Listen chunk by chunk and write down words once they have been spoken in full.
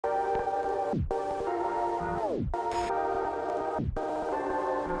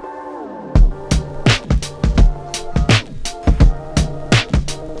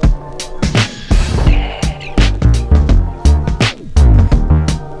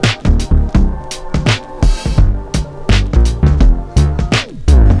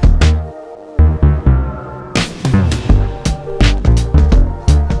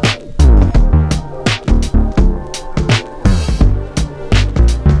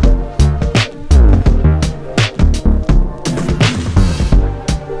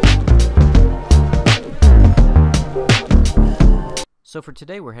So for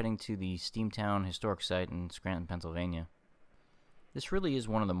today we're heading to the Steamtown Historic Site in Scranton, Pennsylvania. This really is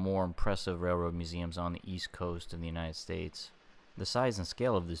one of the more impressive railroad museums on the East Coast of the United States. The size and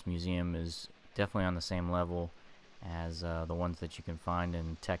scale of this museum is definitely on the same level as the ones that you can find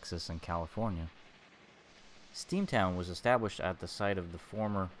in Texas and California. Steamtown was established at the site of the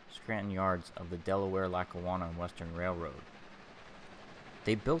former Scranton yards of the Delaware, Lackawanna and Western Railroad.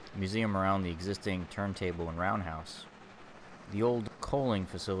 They built the museum around the existing turntable and roundhouse. The old coaling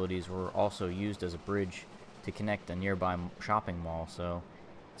facilities were also used as a bridge to connect a nearby shopping mall, so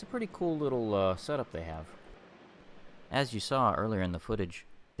it's a pretty cool little setup they have. As you saw earlier in the footage,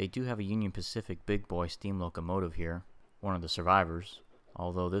 they do have a Union Pacific big boy steam locomotive here, one of the survivors,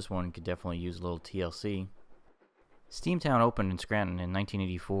 although this one could definitely use a little TLC. Steamtown opened in Scranton in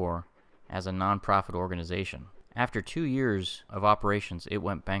 1984 as a non-profit organization. After 2 years of operations, it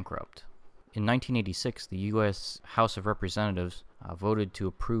went bankrupt. In 1986, the U.S. House of Representatives voted to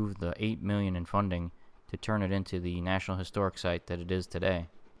approve the $8 million in funding to turn it into the National Historic Site that it is today.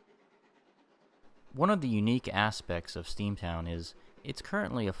 One of the unique aspects of Steamtown is it's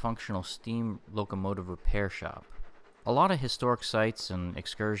currently a functional steam locomotive repair shop. A lot of historic sites and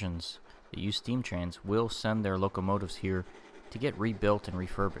excursions that use steam trains will send their locomotives here to get rebuilt and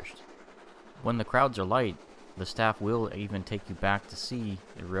refurbished. When the crowds are light, the staff will even take you back to see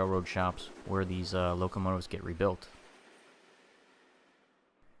the railroad shops where these locomotives get rebuilt.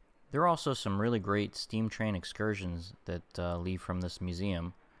 There are also some really great steam train excursions that leave from this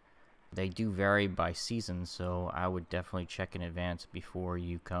museum. They do vary by season, so I would definitely check in advance before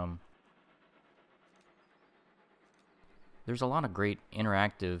you come. There's a lot of great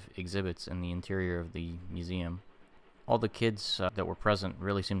interactive exhibits in the interior of the museum. All the kids that were present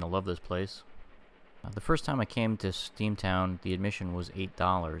really seem to love this place. The first time I came to Steamtown, the admission was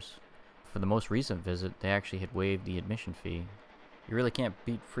 $8. For the most recent visit, they actually had waived the admission fee. You really can't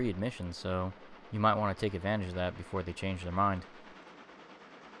beat free admission, so you might want to take advantage of that before they change their mind.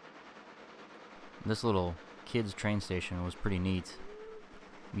 This little kids train station was pretty neat.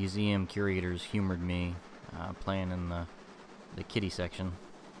 Museum curators humored me playing in the kiddie section.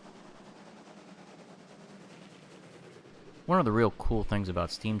 One of the real cool things about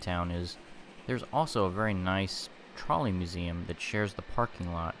Steamtown is there's also a very nice trolley museum that shares the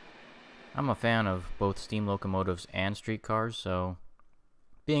parking lot. I'm a fan of both steam locomotives and streetcars, so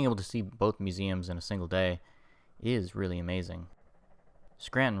being able to see both museums in a single day is really amazing.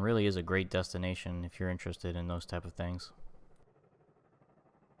 Scranton really is a great destination if you're interested in those type of things.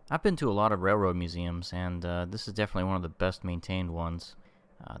 I've been to a lot of railroad museums, and this is definitely one of the best maintained ones.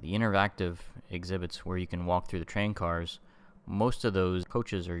 The interactive exhibits where you can walk through the train cars, most of those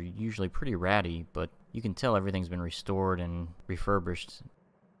coaches are usually pretty ratty, but you can tell everything's been restored and refurbished.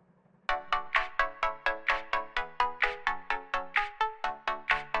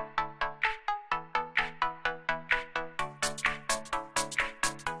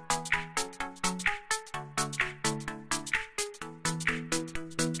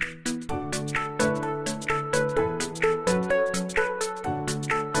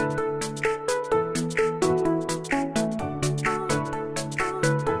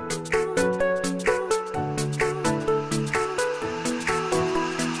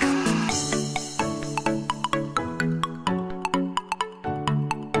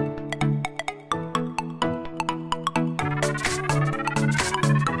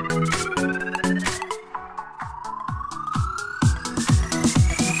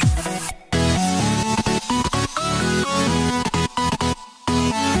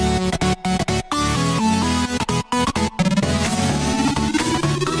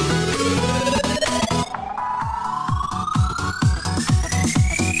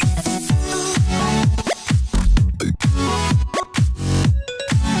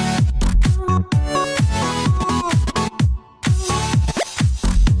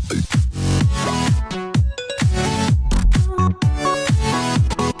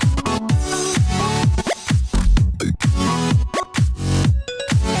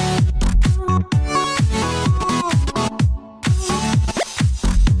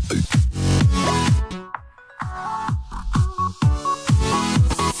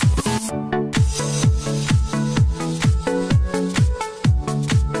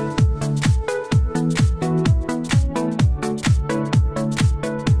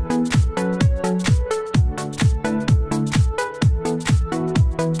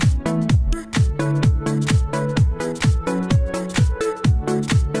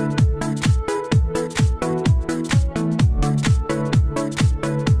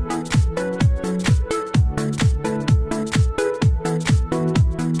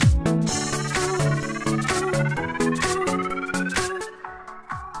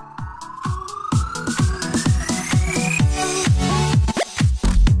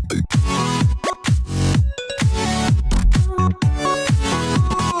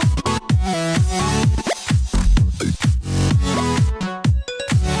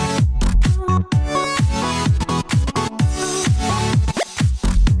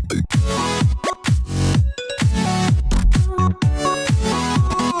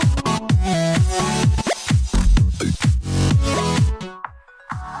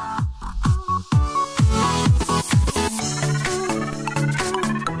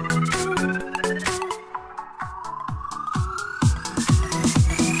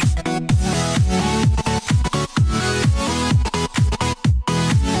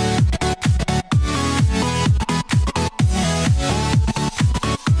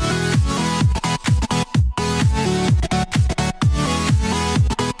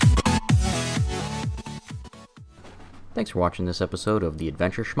 Thanks for watching this episode of The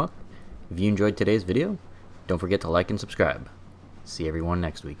Adventure Shmup. If you enjoyed today's video, don't forget to like and subscribe. See everyone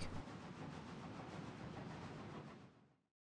next week.